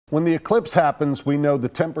When the eclipse happens, we know the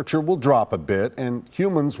temperature will drop a bit and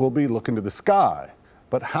humans will be looking to the sky.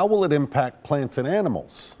 But how will it impact plants and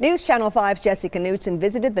animals? News Channel 5's Jesse Knutson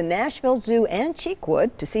visited the Nashville Zoo and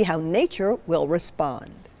Cheekwood to see how nature will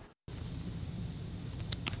respond.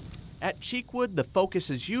 At Cheekwood, the focus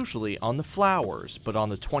is usually on the flowers, but on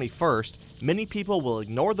the 21st, many people will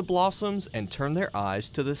ignore the blossoms and turn their eyes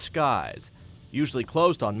to the skies. Usually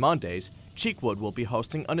closed on Mondays, Cheekwood will be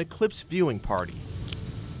hosting an eclipse viewing party.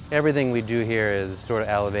 Everything we do here is sort of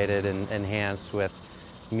elevated and enhanced with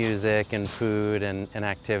music and food and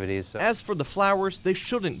activities. As for the flowers, they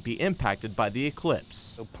shouldn't be impacted by the eclipse.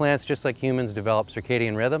 So plants, just like humans, develop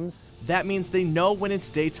circadian rhythms. That means they know when it's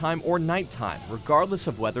daytime or nighttime, regardless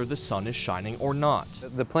of whether the sun is shining or not.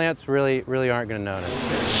 The plants really aren't going to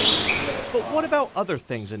notice. But what about other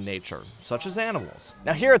things in nature, such as animals?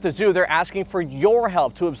 Now here at the zoo, they're asking for your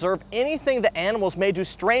help to observe anything the animals may do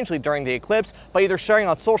strangely during the eclipse by either sharing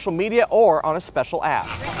on social media or on a special app.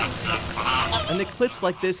 An eclipse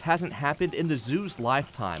like this hasn't happened in the zoo's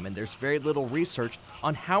lifetime, and there's very little research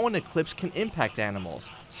on how an eclipse can impact animals,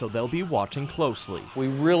 so they'll be watching closely. We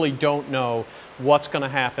really don't know what's going to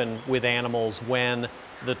happen with animals when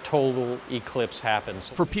the total eclipse happens.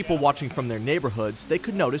 For people watching from their neighborhoods, they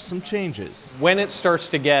could notice some changes. When it starts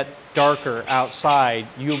to get darker outside,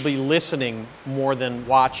 you'll be listening more than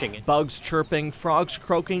watching. Bugs chirping, frogs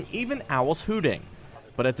croaking, even owls hooting.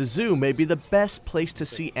 But at the zoo may be the best place to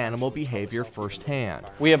see animal behavior firsthand.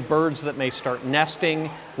 We have birds that may start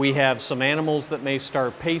nesting. We have some animals that may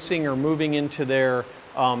start pacing or moving into their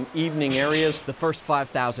evening areas. The first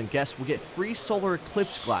 5,000 guests will get free solar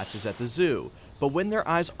eclipse glasses at the zoo. But when their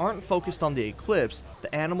eyes aren't focused on the eclipse,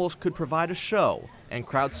 the animals could provide a show, and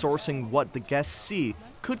crowdsourcing what the guests see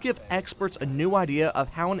could give experts a new idea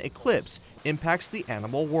of how an eclipse impacts the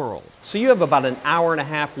animal world. So you have about an hour and a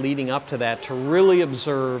half leading up to that to really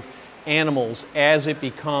observe animals as it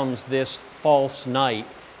becomes this false night,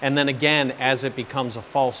 and then again as it becomes a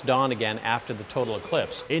false dawn again after the total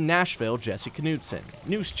eclipse. In Nashville, Jesse Knutson,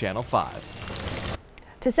 News Channel 5.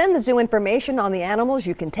 To send the zoo information on the animals,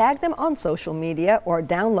 you can tag them on social media or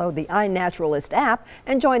download the iNaturalist app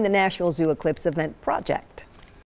and join the Nashville Zoo Eclipse Event Project.